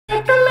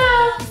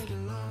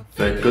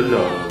Good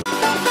love.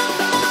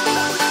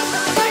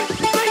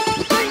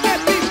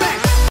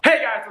 Hey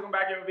guys, welcome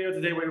back to our video.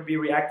 Today we're going to be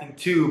reacting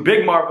to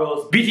Big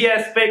Marvel's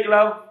BTS Fake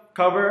Love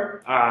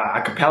cover,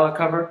 Acapella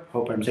cover.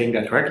 Hope I'm saying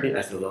that correctly, I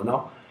still don't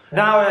know.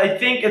 Now I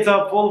think it's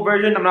a full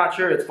version, I'm not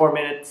sure, it's 4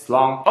 minutes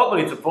long.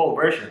 Hopefully it's a full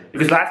version.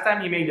 Because last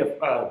time he made a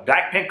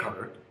Blackpink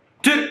cover.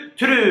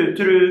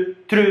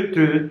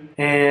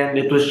 And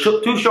it was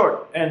too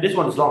short, and this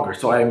one is longer,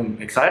 so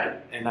I'm excited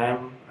and I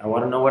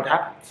want to know what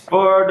happens.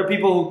 For the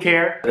people who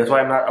care, that's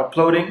why I'm not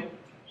uploading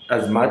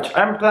as much.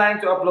 I'm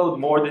planning to upload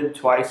more than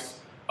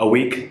twice a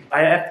week.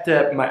 I effed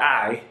up my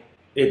eye.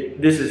 It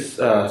was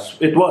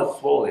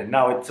swollen.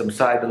 Now it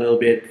subsided a little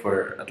bit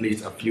for at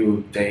least a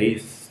few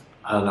days.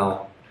 I don't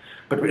know.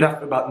 But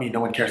enough about me. No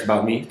one cares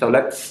about me. So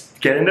let's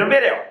get into the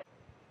video.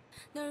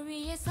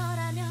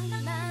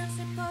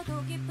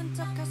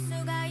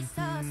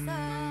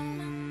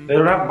 They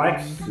don't have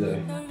mics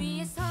today.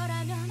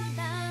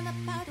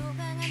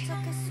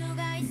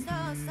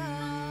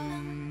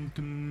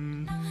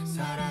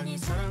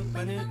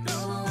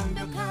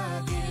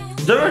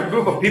 There are a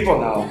group of people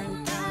now.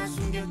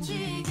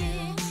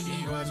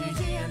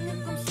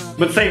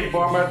 But same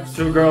format,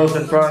 2 girls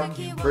in front,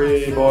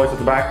 3 boys at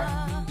the back.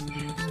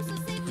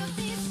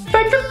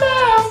 Fake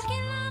love!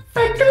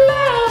 Fake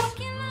love!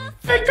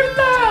 Fake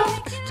love!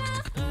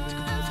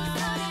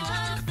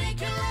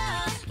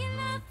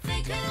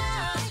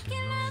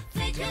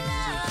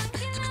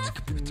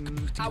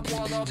 I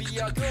wanna be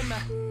a good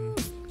man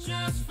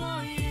just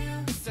for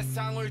you.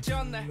 세상을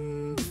졌네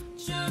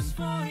just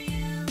for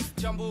you.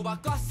 전부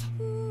바꿨어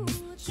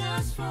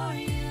just for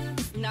you.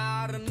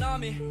 나를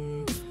너미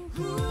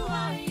who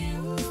are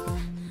you?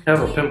 I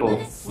have a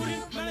pimple.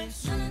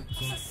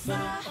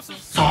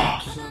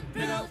 Sauce.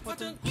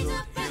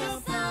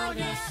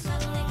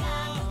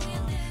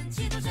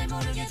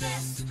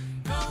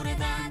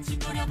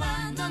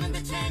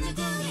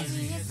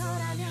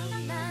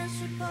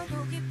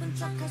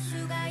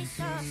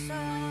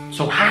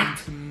 So hot!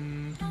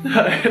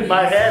 In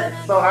my head,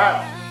 it's so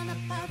hot!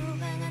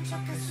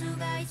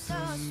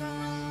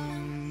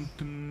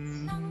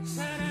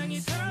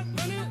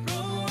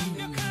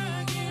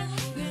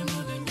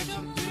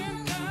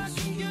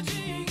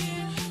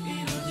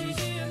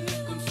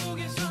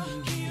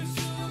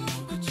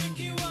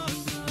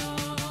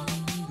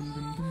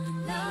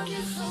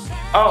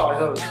 Oh, I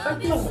thought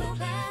it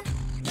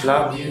was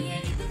love you.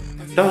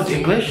 That was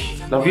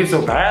English? Love you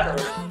so bad?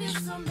 Or?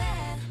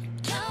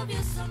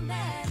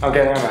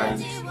 Okay, never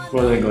mind. It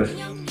was English.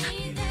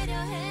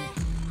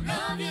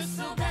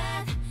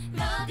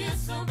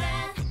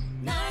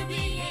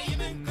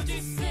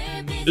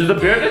 Is the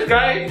bearded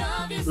guy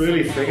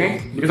really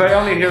singing? Because I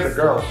only hear the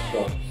girls,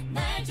 so.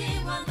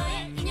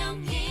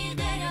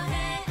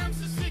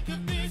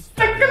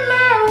 Fake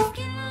love!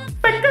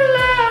 Fake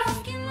love!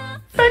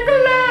 Fake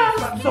love!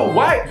 I'm so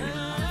white!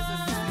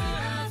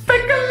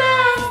 Fake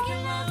love!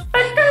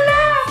 Fake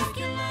love!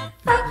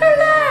 Fake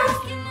love!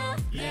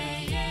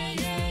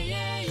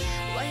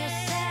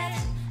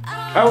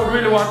 I would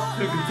really want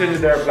to continue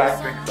their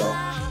Blackpink though.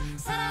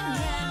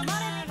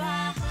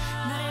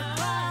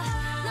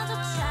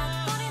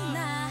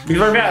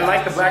 Because for me, I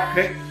like the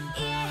Blackpink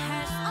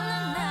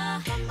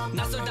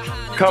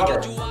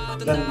cover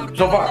than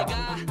so far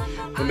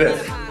than this.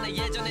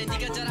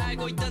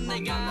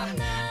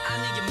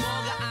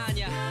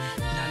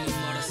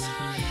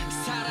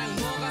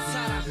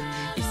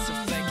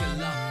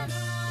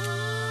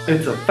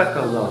 It's a fake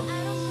love.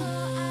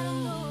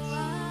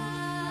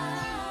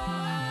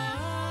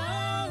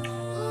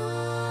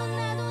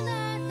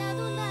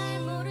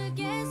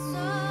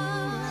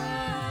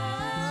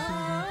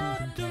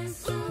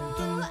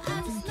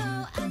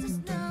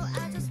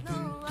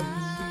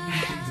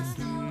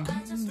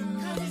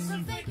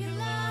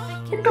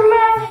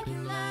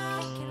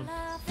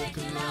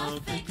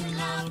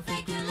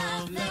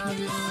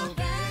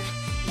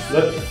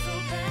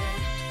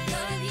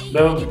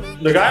 Look,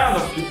 the guy on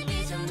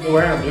the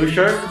wearing a blue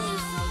shirt,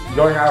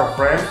 going out of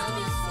frame,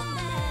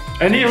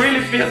 and he really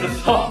feels the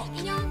song.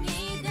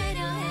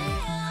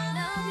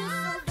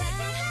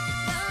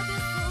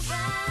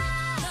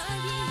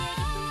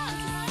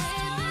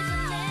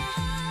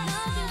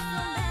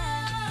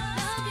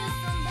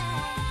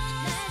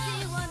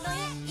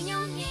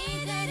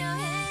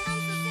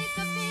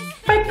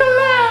 Fake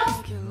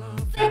love,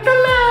 fake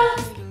love,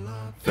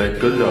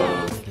 fake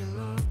love.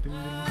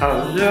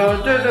 How's your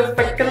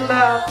fake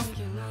love?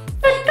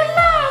 Fake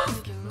love,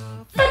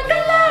 fake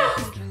love.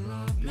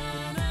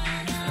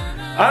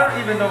 I don't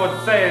even know what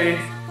to say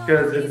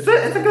because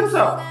it's a good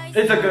song.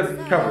 It's a good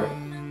cover,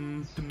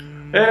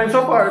 and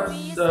so far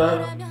it's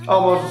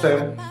almost the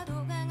same.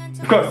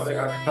 Of course, the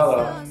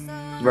acapella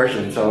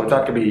version, so it's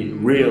not gonna be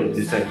real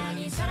the same.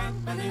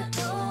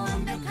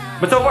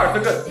 But so far,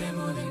 it's good.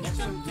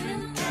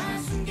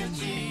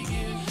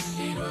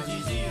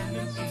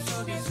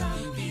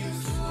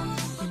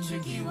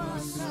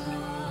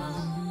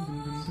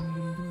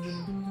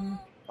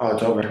 Oh,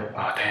 it's over.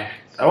 Oh, damn it.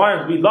 I wanted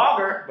it to be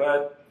longer,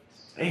 but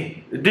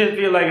hey, it didn't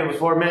feel like it was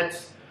 4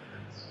 minutes.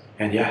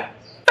 And yeah.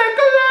 Fake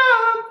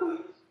love!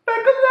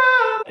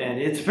 And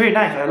it's pretty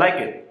nice, I like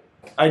it.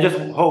 I just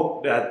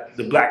hope that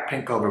the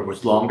Blackpink cover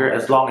was longer,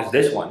 as long as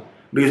this one,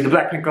 because the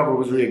Blackpink cover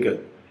was really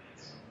good.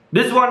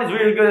 This one is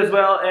really good as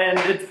well, and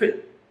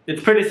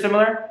it's pretty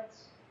similar,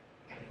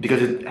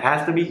 because it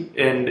has to be,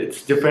 and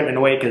it's different in a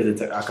way because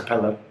it's an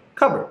acapella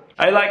cover.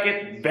 I like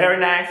it, very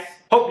nice.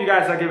 Hope you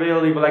guys like the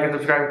video. Leave a like and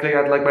subscribe and click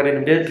that like button if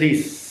you did.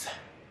 Please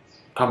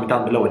comment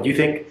down below what you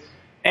think.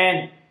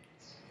 And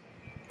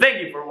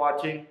thank you for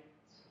watching.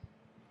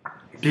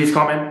 Please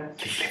comment,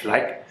 please leave a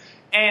like.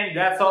 And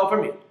that's all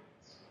for me.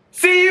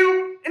 See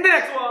you in the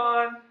next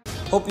one.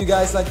 Hope you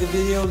guys like the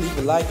video. Leave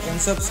a like and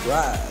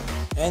subscribe.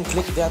 And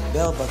click that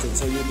bell button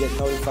so you get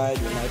notified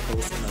when I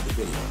post another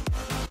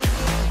video.